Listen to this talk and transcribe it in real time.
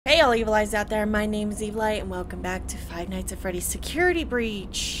all evil eyes out there, my name is Evil Eye, and welcome back to Five Nights at Freddy's Security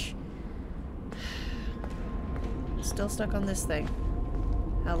Breach. Still stuck on this thing.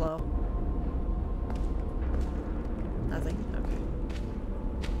 Hello. Nothing? Okay.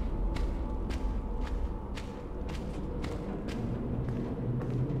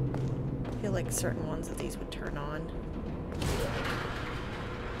 I feel like certain ones of these would turn on.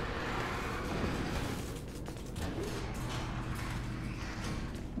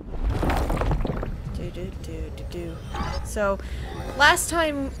 So, last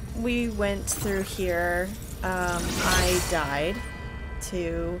time we went through here, I died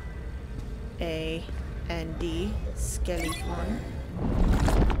to a ND skeleton.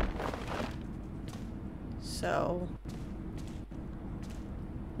 So,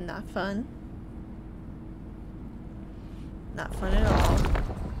 not fun. Not fun at all.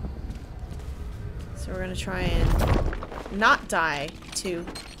 So we're gonna try and not die to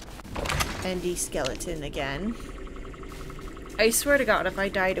ND skeleton again. I swear to God, if I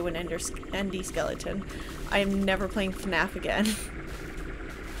die to an ND skeleton, I am never playing FNAF again.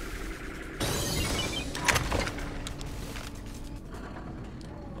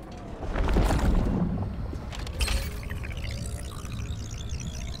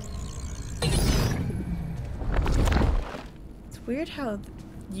 It's weird how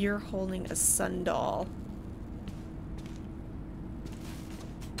you're holding a sun doll.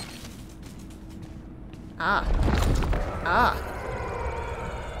 Ah.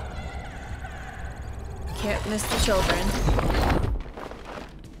 Can't miss the children.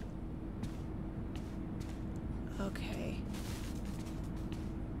 Okay.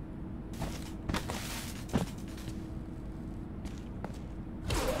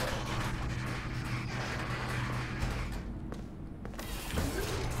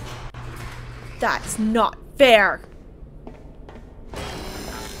 That's not fair.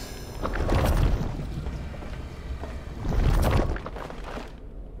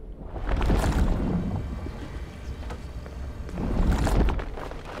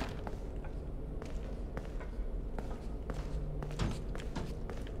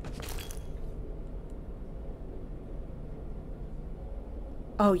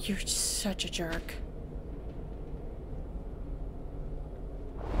 Oh, you're such a jerk.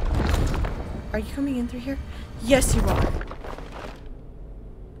 Are you coming in through here? Yes, you are.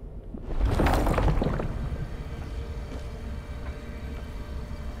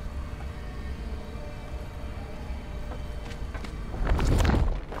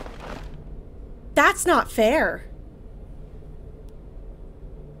 That's not fair.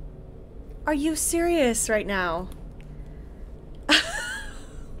 Are you serious right now?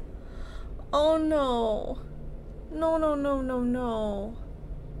 Oh no. No. No.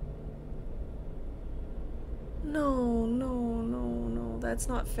 That's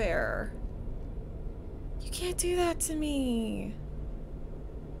not fair. You can't do that to me.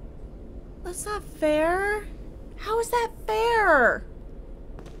 That's not fair. How is that fair?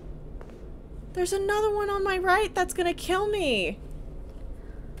 There's another one on my right that's gonna kill me.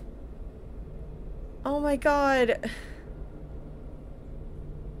 Oh my God.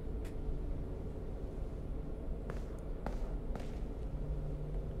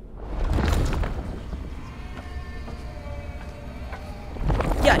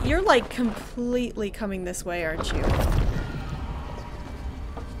 Yeah, you're like completely coming this way, aren't you?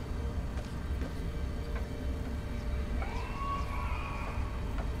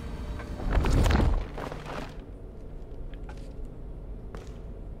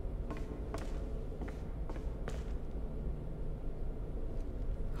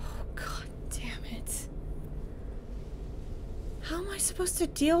 Oh, God damn it. How am I supposed to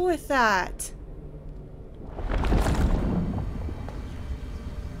deal with that?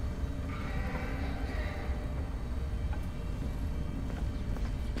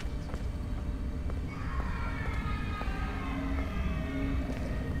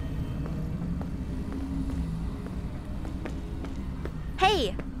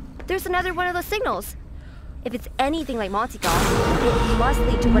 Hey, there's another one of those signals. If it's anything like Monty got, it must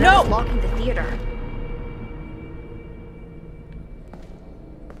lead to whatever's locking the theater.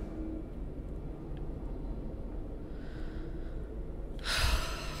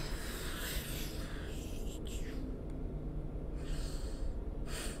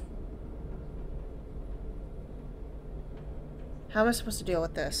 How am I supposed to deal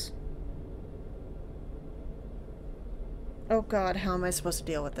with this? Oh God, how am I supposed to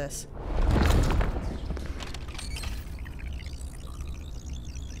deal with this?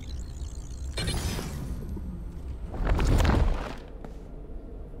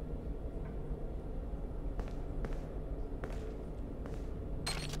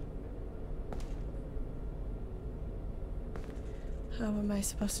 How am I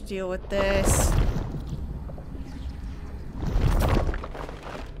supposed to deal with this?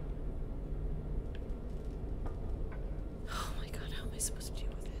 Oh my god, how am I supposed to deal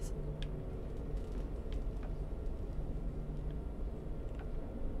with this?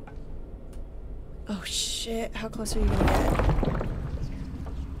 Oh shit, how close are you gonna get?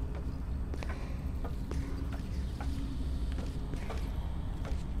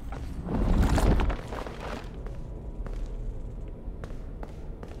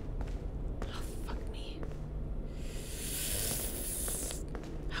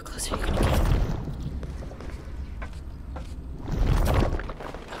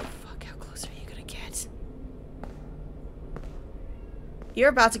 You're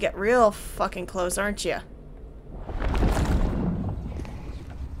about to get real fucking close, aren't you?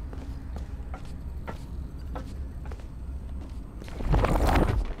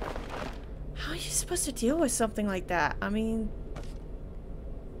 How are you supposed to deal with something like that? I mean...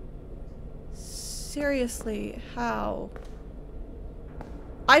 seriously, how?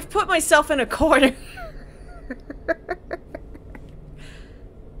 I've put myself in a corner.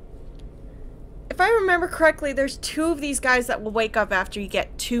 If I remember correctly, there's 2 of these guys that will wake up after you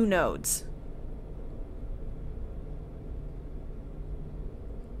get 2 nodes.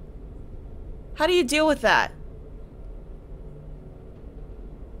 How do you deal with that?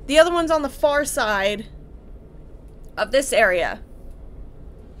 The other one's on the far side of this area.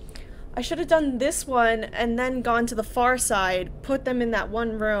 I should have done this one and then gone to the far side, put them in that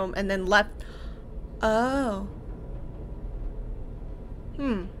one room, and then left. Oh.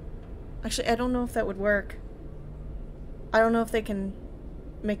 Actually, I don't know if that would work. I don't know if they can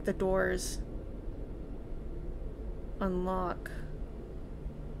make the doors unlock.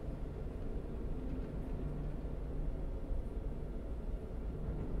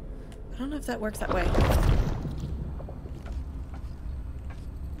 I don't know if that works that way.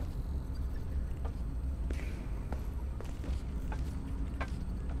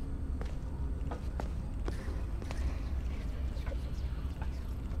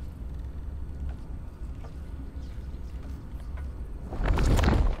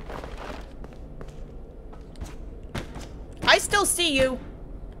 I still see you.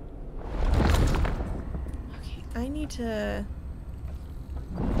 Okay, I need to...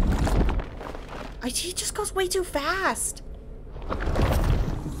 He just goes way too fast.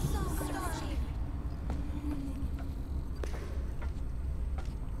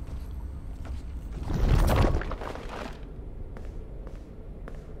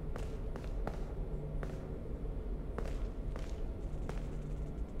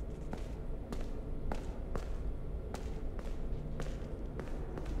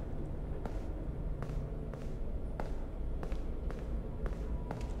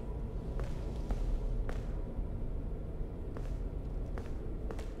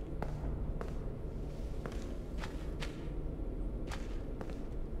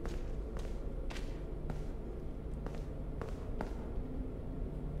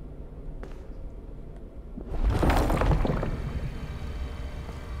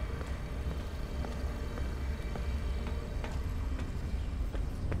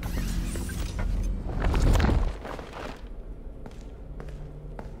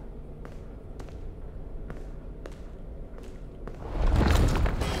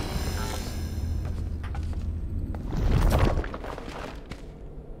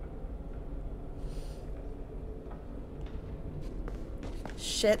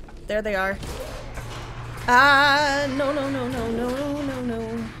 Shit, there they are. Ah, no, no, no, no, no, no,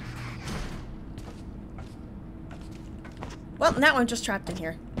 no. Well, now I'm just trapped in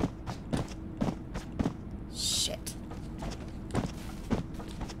here. Shit.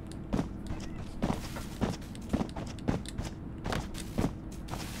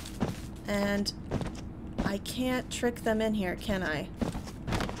 And I can't trick them in here, can I?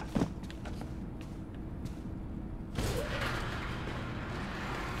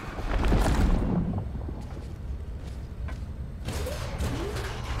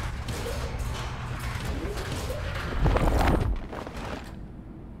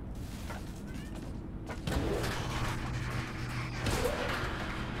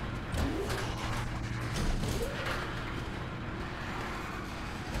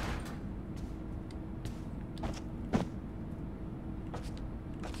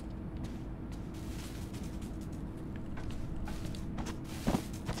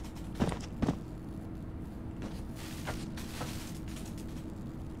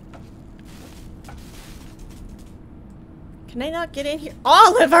 Can I not get in here?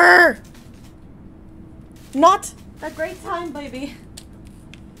 Oliver! Not a great time, baby.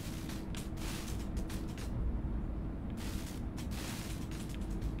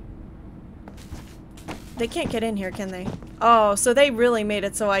 They can't get in here, can they? Oh, so they really made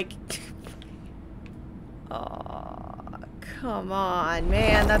it so I... Oh, come on,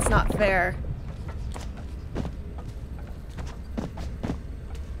 man. That's not fair.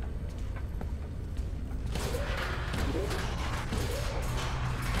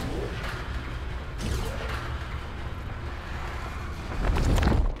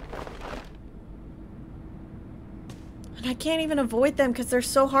 And I can't even avoid them because they're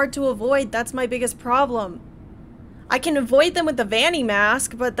so hard to avoid. That's my biggest problem. I can avoid them with the Vanny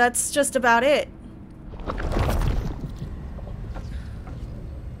mask, but that's just about it.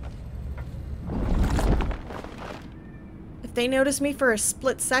 If they notice me for a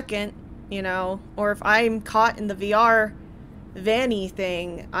split second, you know, or if I'm caught in the VR Vanny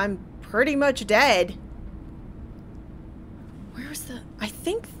thing, I'm pretty much dead. Where's the... I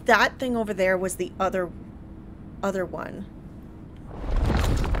think that thing over there was the other one.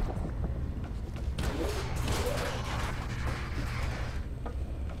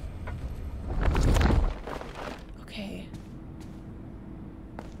 Okay.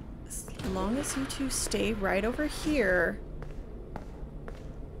 As long as you two stay right over here.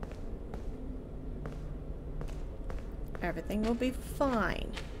 Everything will be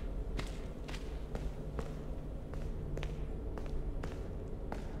fine.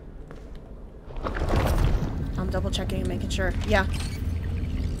 I'm double checking and making sure. Yeah.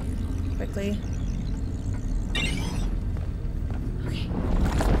 Quickly. Okay.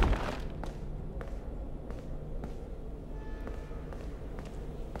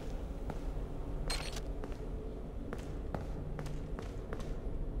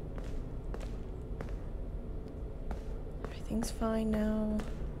 Everything's fine now.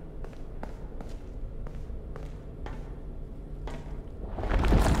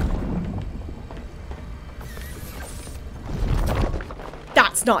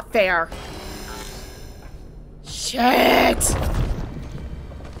 That's not fair. Shit.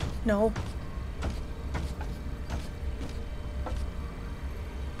 No.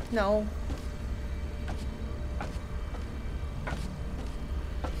 No.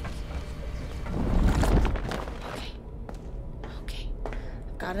 Okay. Okay.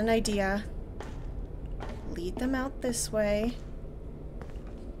 I've got an idea. Lead them out this way.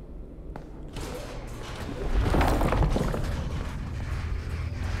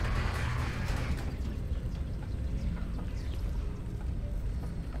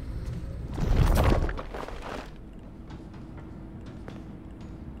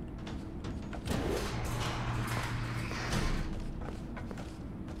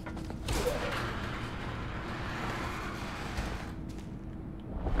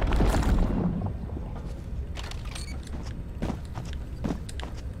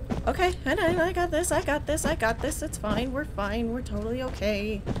 Okay, I got this, I got this, I got this, it's fine, we're totally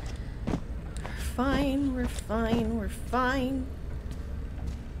okay. We're fine.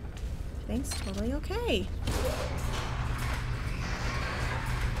 Everything's totally okay.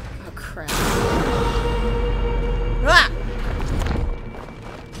 Oh, crap. Ah!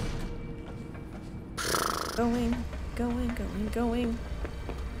 Going.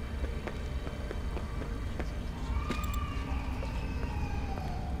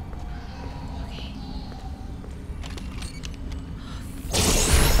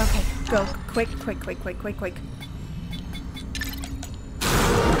 Go. Quick.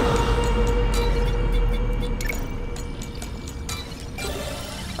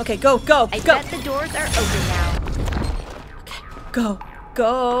 Okay, go. I bet the doors are open now. Okay, go.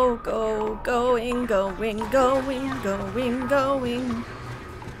 Going.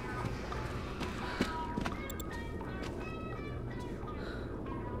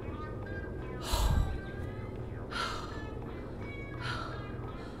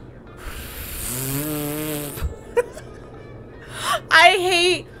 I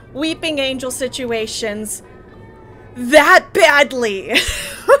hate weeping angel situations that badly.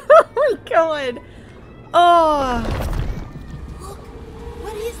 Oh my god. Oh. Look,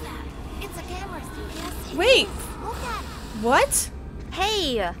 what is that? It's a camera. Yes. Wait. Look at it. What?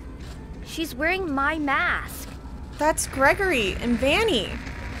 Hey, she's wearing my mask. That's Gregory and Vanny.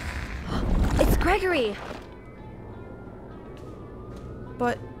 It's Gregory.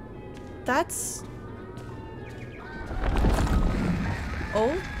 But that's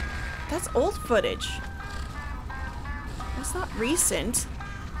old? That's old footage. That's not recent.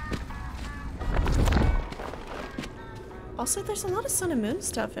 Also, there's a lot of Sun and Moon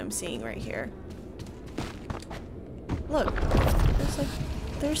stuff I'm seeing right here. Look,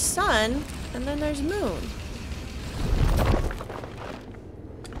 there's Sun, and then there's Moon.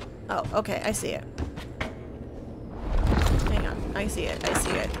 Oh, okay, I see it. Hang on, I see it.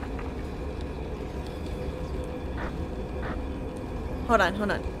 Hold on,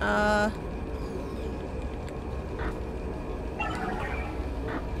 hold on. I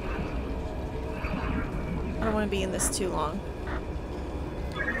don't want to be in this too long.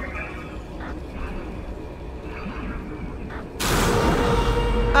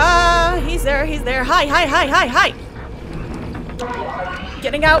 He's there, he's there. Hi, hi, hi, hi, hi!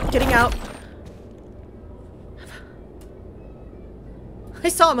 Getting out, getting out. I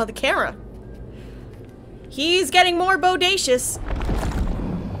saw him on the camera. He's getting more bodacious.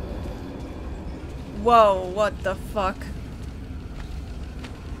 Whoa, what the fuck?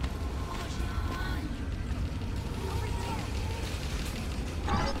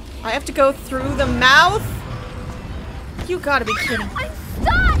 I have to go through the mouth? You gotta be kidding. I'm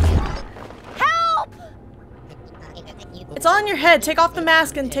stuck! Help! It's all in your head. Take off the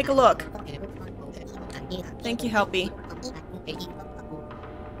mask and take a look. Thank you, Helpy.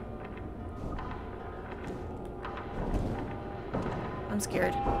 I'm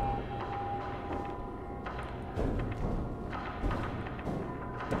scared.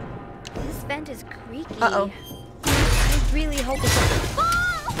 This vent is creaky. Uh-oh. I really hope it's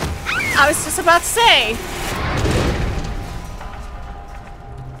I was just about to say.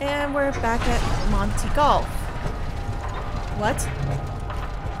 And we're back at Monty Golf. What?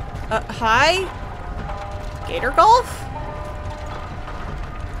 Hi? Gator Golf?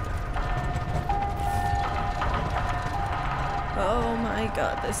 Oh my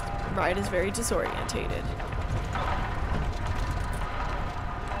god, this ride is very disorientated.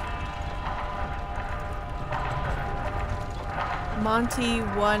 Monty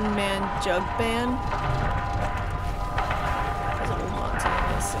one-man jug band. There's a little Monty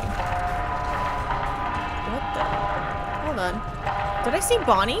I'm missing. What the? Hold on. Did I see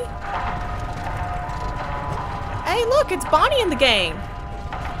Bonnie? Hey, look, it's Bonnie in the game.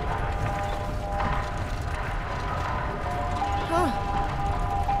 Huh.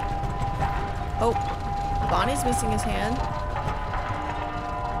 Oh, Bonnie's missing his hand.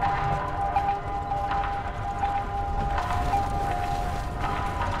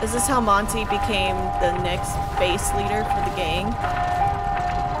 Is this how Monty became the next base leader for the gang?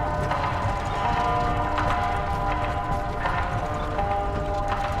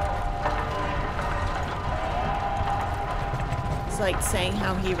 It's like saying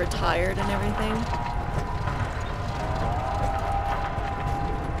how he retired and everything.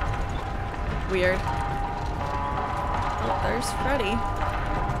 Weird. Oh, there's Freddy.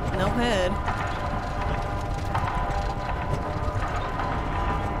 No head.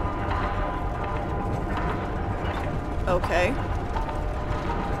 Okay.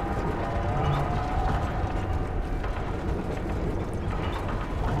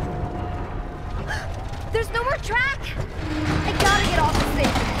 There's no more track! I gotta get off this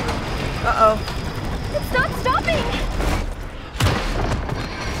thing! Uh-oh. It's not stopping!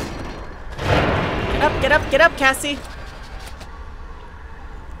 Get up, Cassie!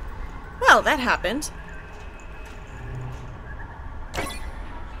 Well, that happened.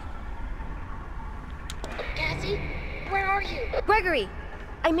 Cassie, where are you? Gregory,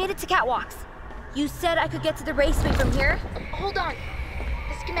 I made it to Catwalks. You said I could get to the raceway from here? Hold on.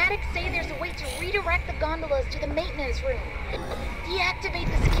 The schematics say there's a way to redirect the gondolas to the maintenance room. Deactivate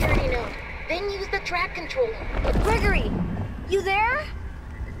the security node, then use the track controller. Gregory, you there?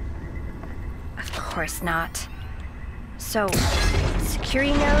 Of course not. So,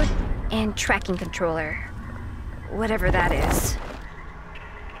 security node and tracking controller. Whatever that is.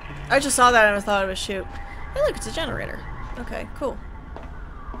 I just saw that and I thought it was shoot. Hey, look, it's a generator. Okay, cool.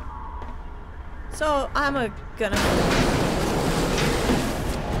 So, I'm gonna...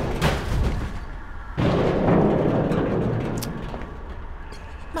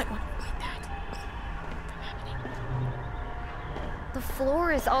 Might want to avoid that from happening. The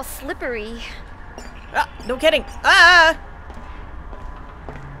floor is all slippery. Ah, no kidding. Ah!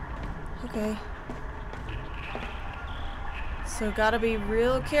 Okay. So gotta be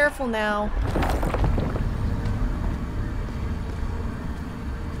real careful now.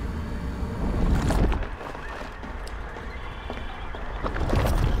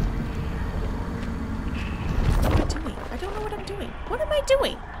 What am I doing? I don't know what I'm doing. What am I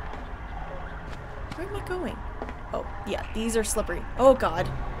doing? Where am I going? Oh, yeah, these are slippery. Oh,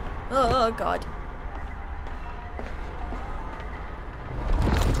 God. Oh, God.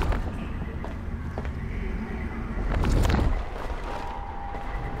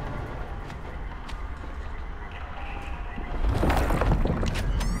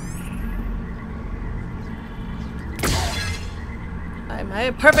 I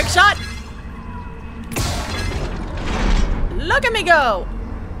have a perfect shot! Look at me go!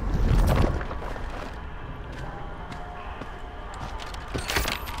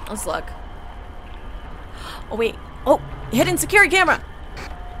 Let's look. Oh, wait. Oh, hidden security camera.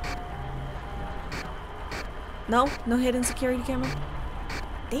 No? No hidden security camera?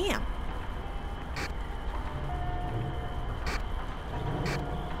 Damn.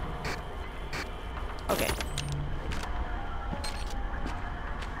 Okay.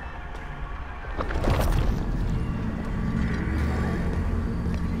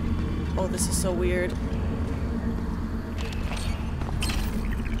 Oh, this is so weird.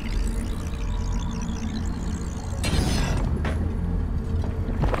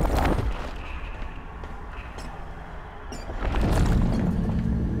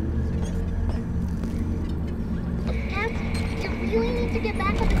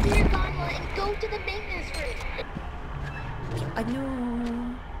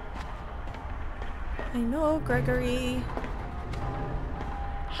 I know, Gregory.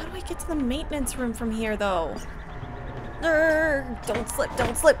 How do I get to the maintenance room from here, though? Don't slip,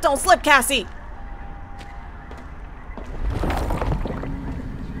 don't slip, don't slip, Cassie!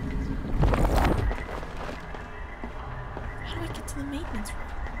 How do I get to the maintenance room?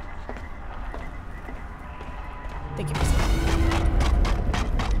 Thank you.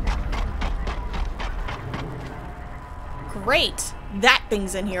 Great! That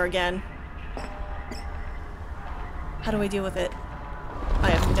thing's in here again. How do I deal with it? I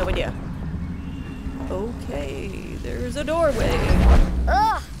have no idea. Okay, there's a doorway.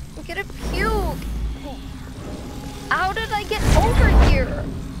 Ugh, I'm gonna puke. How did I get over here?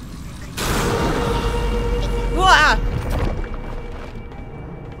 Wah!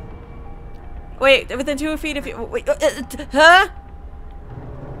 Wait, within 2 feet of you. Wait, huh?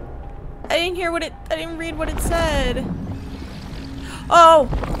 I didn't hear what it. I didn't read what it said. Oh,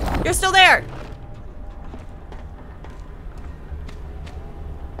 you're still there.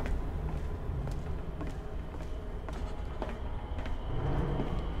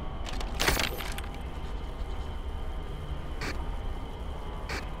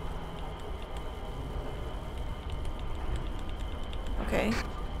 Okay.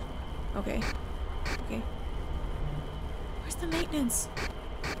 Okay. Okay. Where's the maintenance?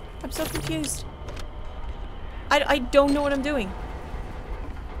 I'm so confused. I don't know what I'm doing.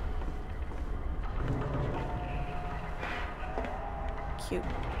 Cute.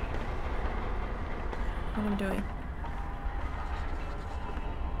 What I'm doing.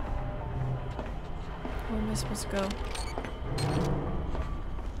 Where am I supposed to go?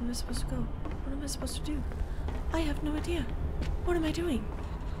 Where am I supposed to go? What am I supposed to do? I have no idea. What am I doing?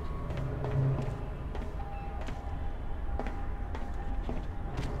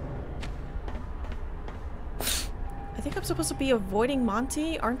 I think I'm supposed to be avoiding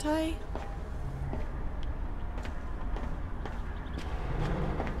Monty, aren't I?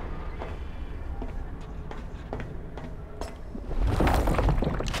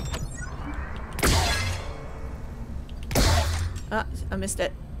 Ah, I missed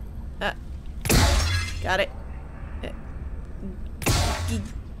it. Got it.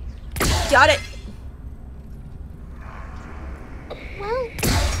 Got it! Well,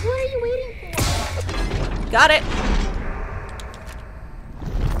 what are you waiting for? Got it!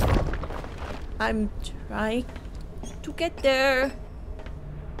 I'm trying to get there.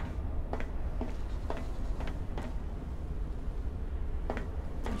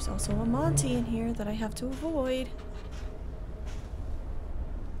 There's also a Monty in here that I have to avoid.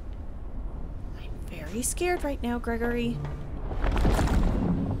 I'm very scared right now, Gregory.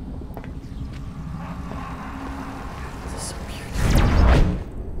 This is so weird.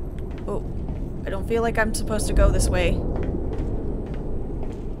 Oh, I don't feel like I'm supposed to go this way.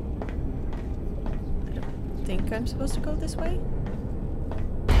 I think I'm supposed to go this way.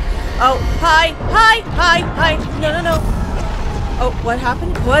 Oh, hi, hi, hi, hi. No, no, no. Oh, what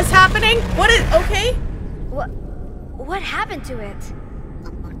happened? What's happening? What is, okay? What happened to it?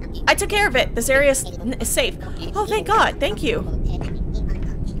 I took care of it. This area is safe. Oh, thank God. Thank you.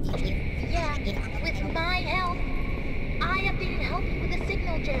 Yeah, with my help. I updated helping with the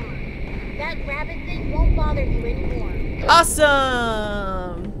signal jammer. That rabbit thing won't bother you anymore.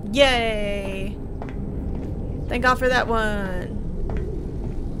 Awesome. Yay. Thank God for that one.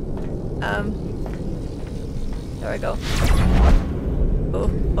 There I go. Oh,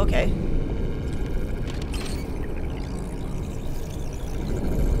 okay.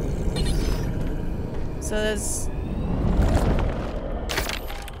 So there's...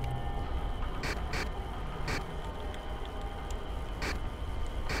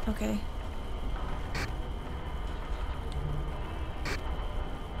 Okay.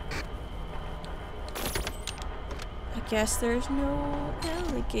 I guess there's no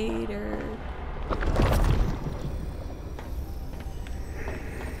alligator.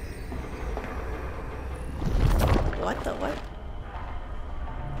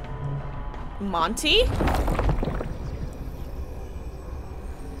 Monty?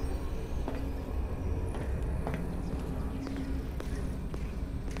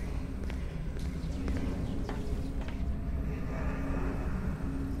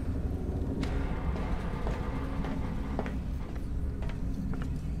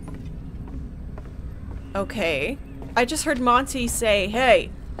 Okay. I just heard Monty say,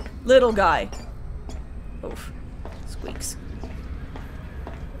 hey, little guy. Oof. Squeaks.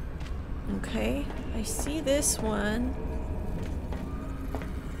 Okay. I see this one.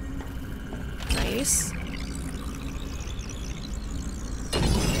 Nice.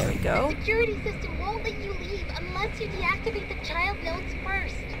 There we go. The security system won't let you leave unless you deactivate the child nodes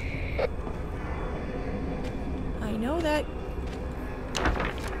first. I know that.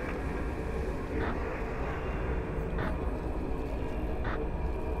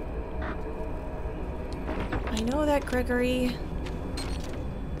 I know that, Gregory.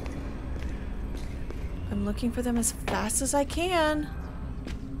 I'm looking for them as fast as I can.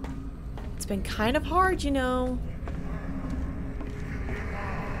 It's been kind of hard, you know.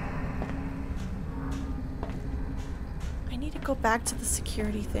 I need to go back to the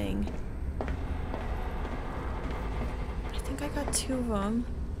security thing. I think I got 2 of them.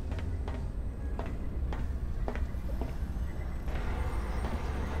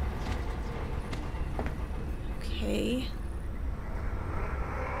 Okay.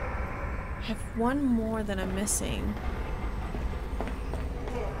 I have 1 more that I'm missing.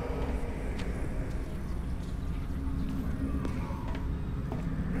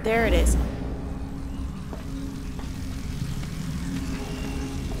 There it is.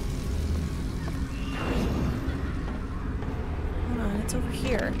 Hold on, it's over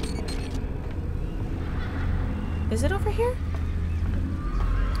here. Is it over here?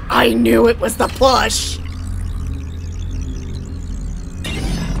 I knew it was the plush!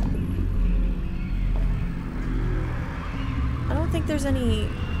 I don't think there's any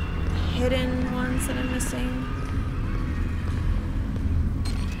hidden ones that I'm missing.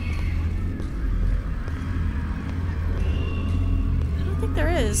 I don't think there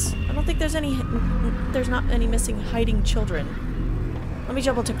is. I don't think there's not any missing hiding children. Let me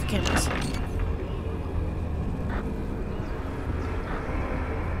double check the cameras.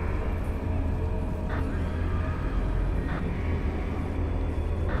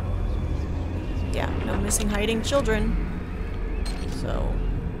 Yeah, no missing hiding children. So,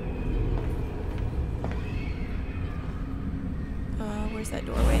 where's that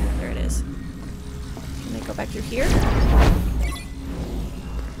doorway? There it is. Can I go back through here?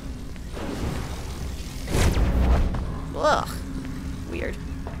 Ugh. Weird.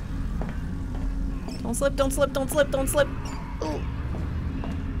 Don't slip, don't slip, don't slip, don't slip. Ooh.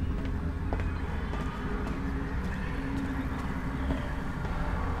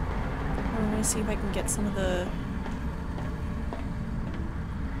 I want to see if I can get some of the...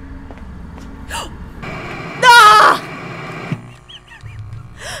 Ah!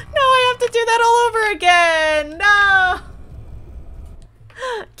 No, I have to do that all over again! No!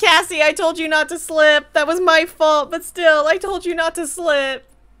 Cassie, I told you not to slip. That was my fault, but still, I told you not to slip.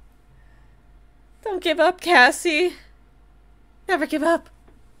 Don't give up, Cassie. Never give up.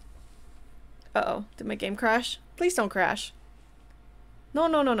 Uh-oh. Did my game crash? Please don't crash. No,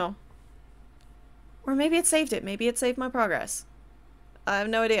 no, no, no. Or maybe it saved it. Maybe it saved my progress. I have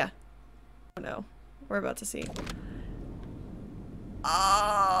no idea. Oh no. We're about to see.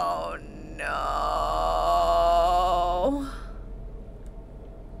 Oh no.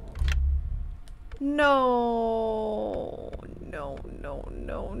 No. No, no,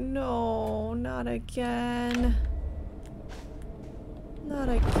 no, no. Not again. Not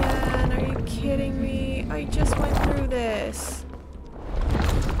again. Are you kidding me? I just went through this.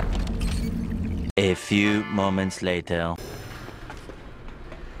 A few moments later.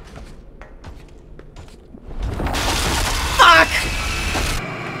 Fuck!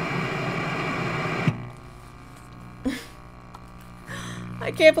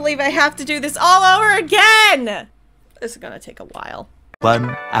 I can't believe I have to do this all over again! This is gonna take a while.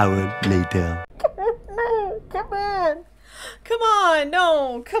 1 hour later. No, come on! Come on,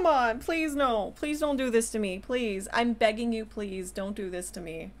 no, come on, please no. Please don't do this to me, please. I'm begging you, please, don't do this to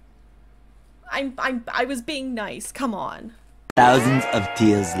me. I was being nice, come on. Thousands of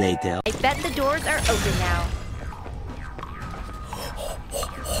tears later. I bet the doors are open now.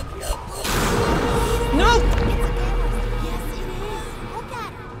 No! Yes, it is. Look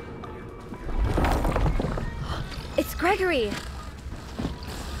at her. It's Gregory.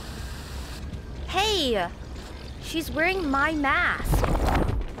 Hey, she's wearing my mask.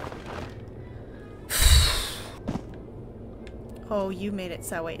 Oh, you made it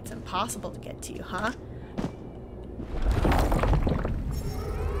so it's impossible to get to you, huh?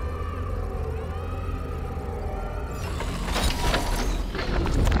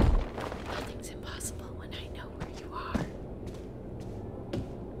 Nothing's impossible when I know where you are.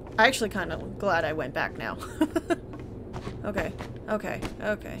 I'm actually kind of glad I went back now. Okay, okay,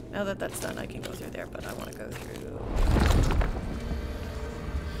 okay. Now that that's done, I can go through there, but I want to go through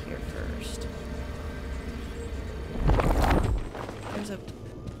here first. There's a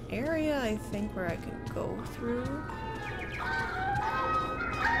area, I think, where I can go through.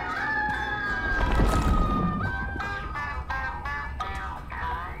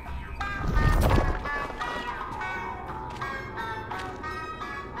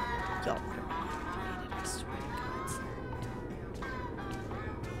 Y'all are animated, I swear to God.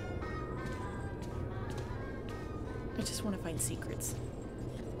 I just want to find secrets.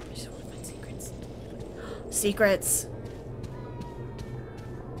 I just want to find secrets. Secrets!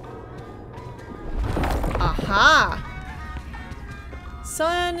 Aha!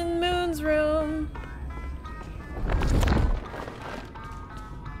 Sun and Moon's room.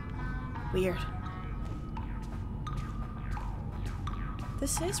 Weird.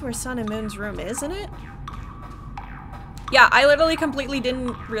 This is where Sun and Moon's room is, isn't it? Yeah, I literally completely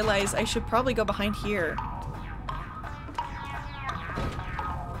didn't realize I should probably go behind here.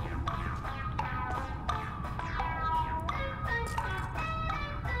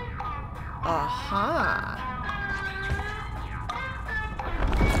 Aha!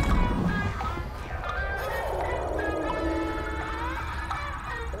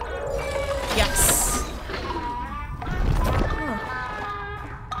 Yes! Huh.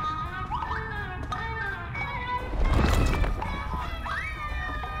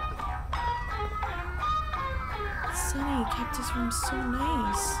 Sunny kept his room so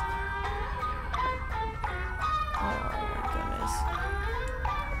nice. Oh my goodness.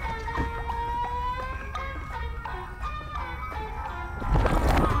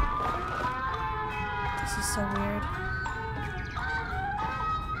 This is so weird.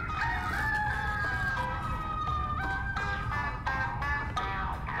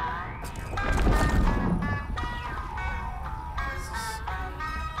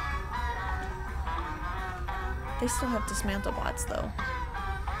 They still have dismantle bots though.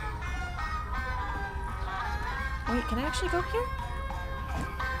 Wait, can I actually go here?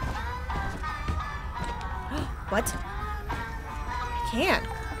 What? I can't.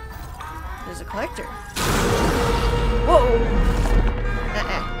 There's a collector. Whoa!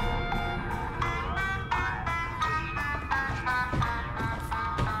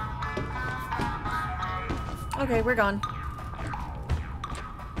 Okay, we're gone.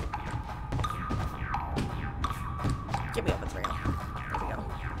 Get me up with rail. There we go.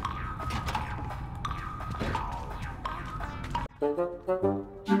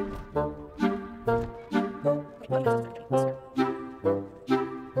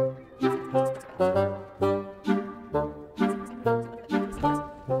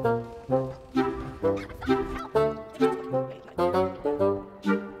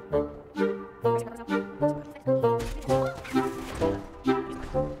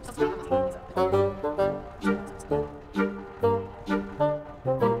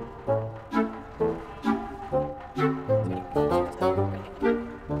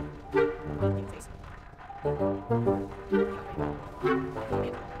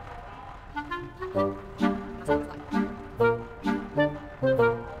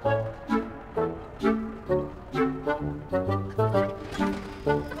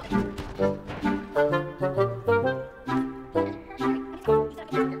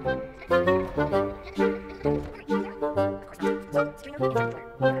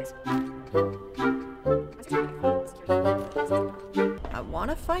 I want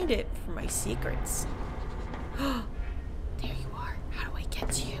to find it for my secrets. There you are. How do I get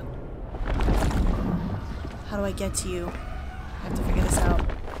to you? How do I get to you? I have to figure this out.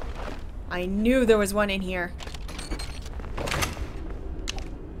 I knew there was one in here.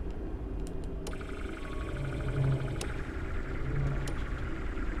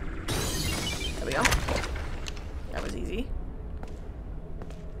 There we go. That was easy.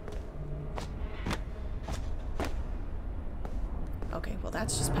 Okay, well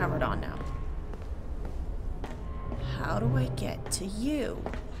that's just powered on now. How do I get to you?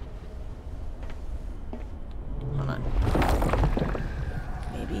 Hold on.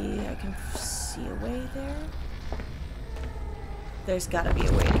 Maybe I can see a way there? There's gotta be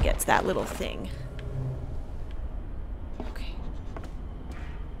a way to get to that little thing. Okay.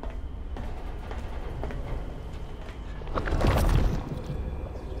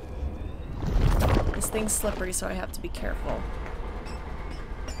 This thing's slippery, so I have to be careful.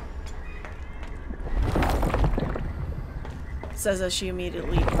 Says as she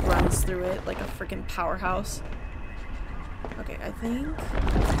immediately runs through it like a freaking powerhouse. Okay, I think...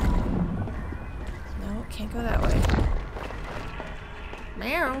 No, can't go that way.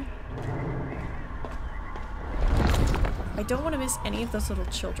 Meow. I don't want to miss any of those little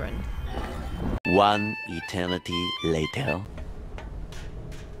children. One eternity later.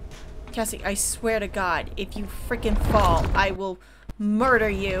 Cassie, I swear to God, if you freaking fall, I will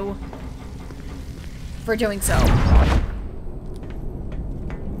murder you for doing so.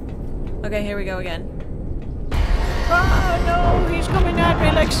 Okay, here we go again. Oh no, he's coming at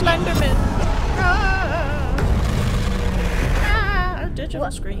me like Slenderman.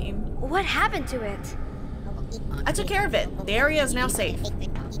 Digital scream. What happened to it? I took care of it. The area is now safe.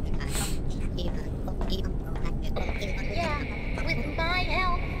 Yeah, with my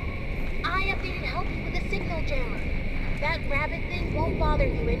help, I updated help with the signal jammer. That rabbit thing won't bother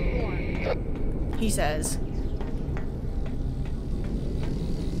you anymore. He says.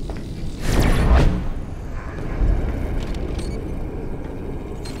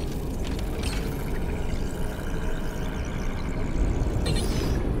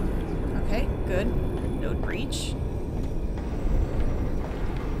 Okay, good. Node breach.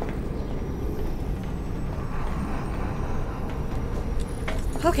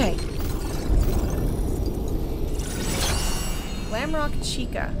 Okay. Glamrock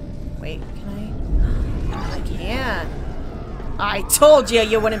Chica. Wait, can I? I can. I told you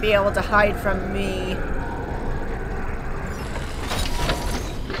you wouldn't be able to hide from me.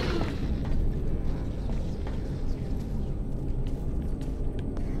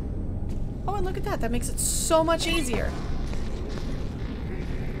 Oh, and look at that. That makes it so much easier.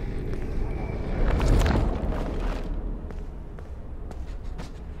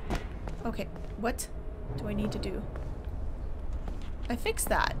 Okay, what do I need to do? I fixed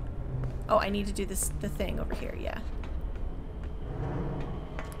that. Oh, I need to do the thing over here, yeah.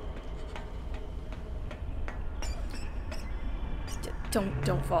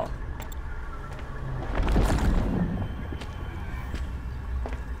 Don't fall.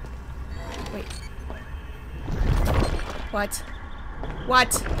 Wait. What?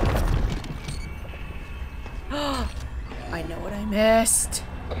 What? I know what I missed.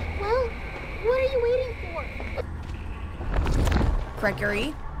 Well, what are you waiting for?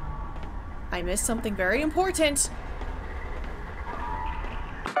 Gregory, I missed something very important.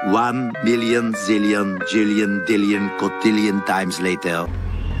 1 million zillion jillion dillion cotillion times later.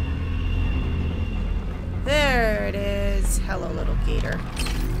 There it is. Hello, little gator.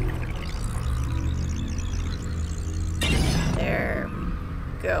 There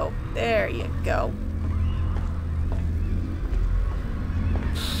we go. There you go.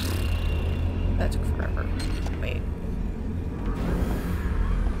 That took forever. Wait.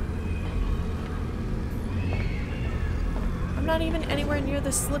 I'm not even anywhere near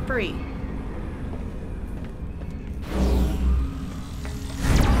the slippery.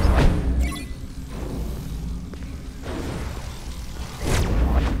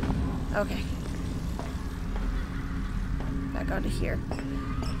 Okay. Back onto here.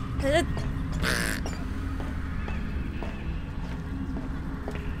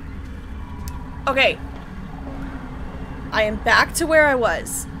 Okay. I am back to where I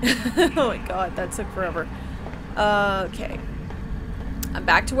was. Oh my god, that took forever. Okay. I'm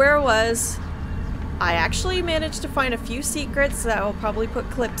back to where I was. I actually managed to find a few secrets that I will probably put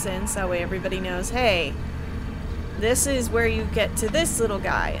clips in so that way everybody knows, hey, this is where you get to this little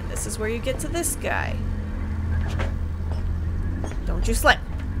guy, and this is where you get to this guy. Don't you slip.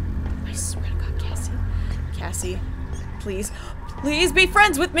 I swear to God, Cassie. Cassie, please, please be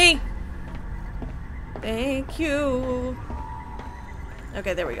friends with me! Thank you.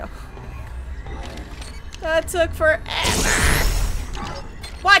 Okay, there we go. That took forever.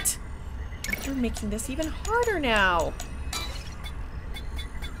 What? You're making this even harder now.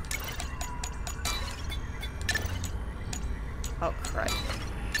 Oh, crap.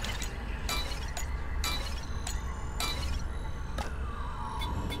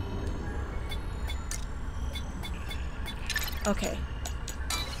 Okay.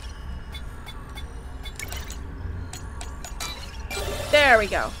 There we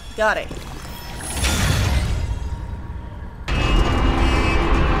go. Got it.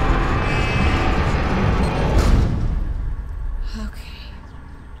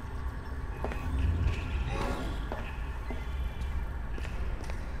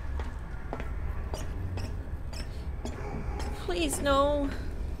 Please, no.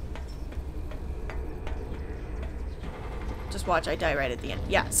 Just watch, I die right at the end.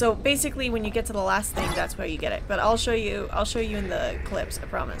 Yeah, so basically when you get to the last thing, that's where you get it. But I'll show you in the clips, I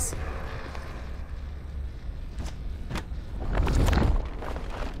promise.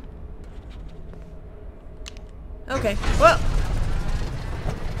 Okay. Well.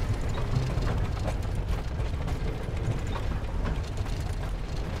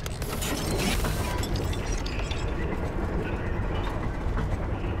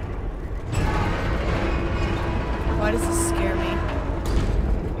 Why does this scare me?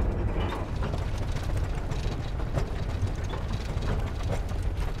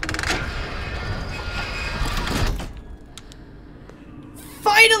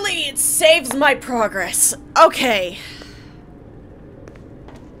 Finally, it saves my progress. Okay.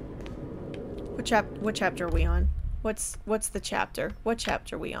 What chapter are we on? What's the chapter? What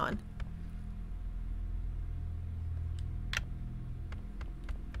chapter are we on?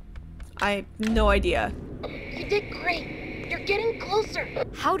 I have no idea. You did great. You're getting closer.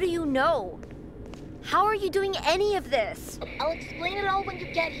 How do you know? How are you doing any of this? I'll explain it all when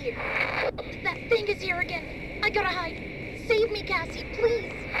you get here. That thing is here again. I gotta hide. Save me, Cassie,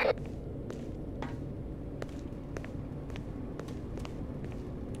 please.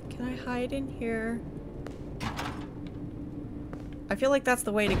 Can I hide in here? I feel like that's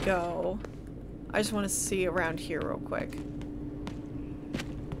the way to go. I just want to see around here real quick.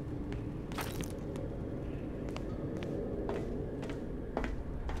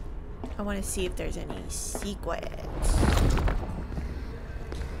 I want to see if there's any secrets.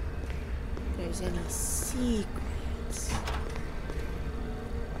 If there's any secrets.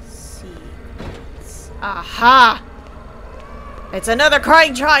 Secrets. Aha! It's another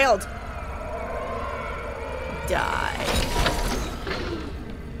crying child! Die.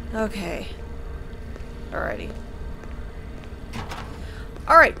 Okay. Alrighty.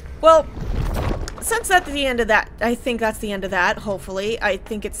 Alright, well, since that's the end of that, I think that's the end of that, hopefully. I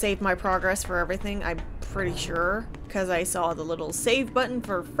think it saved my progress for everything, I'm pretty sure. Because I saw the little save button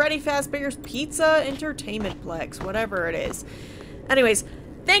for Freddy Fazbear's Pizza Entertainment Plex, whatever it is. Anyways,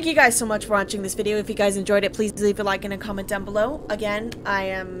 thank you guys so much for watching this video. If you guys enjoyed it, please leave a like and a comment down below. Again, I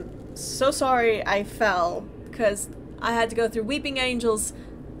am so sorry I fell, because I had to go through Weeping Angels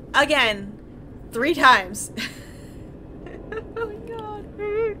again 3 times. Oh my god, I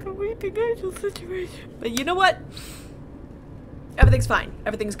hate the Weeping Angel situation. But you know what? Everything's fine.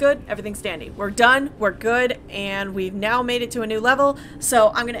 Everything's good. Everything's dandy. We're done. We're good. And we've now made it to a new level. So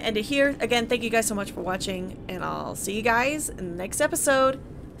I'm going to end it here. Again, thank you guys so much for watching. And I'll see you guys in the next episode.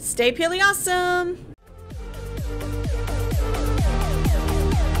 Stay peely awesome!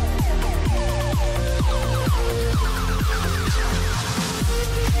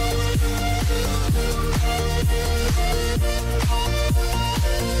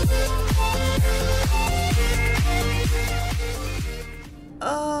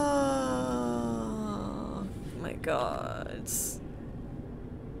 Oh my god.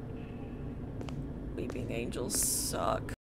 Weeping Angels suck.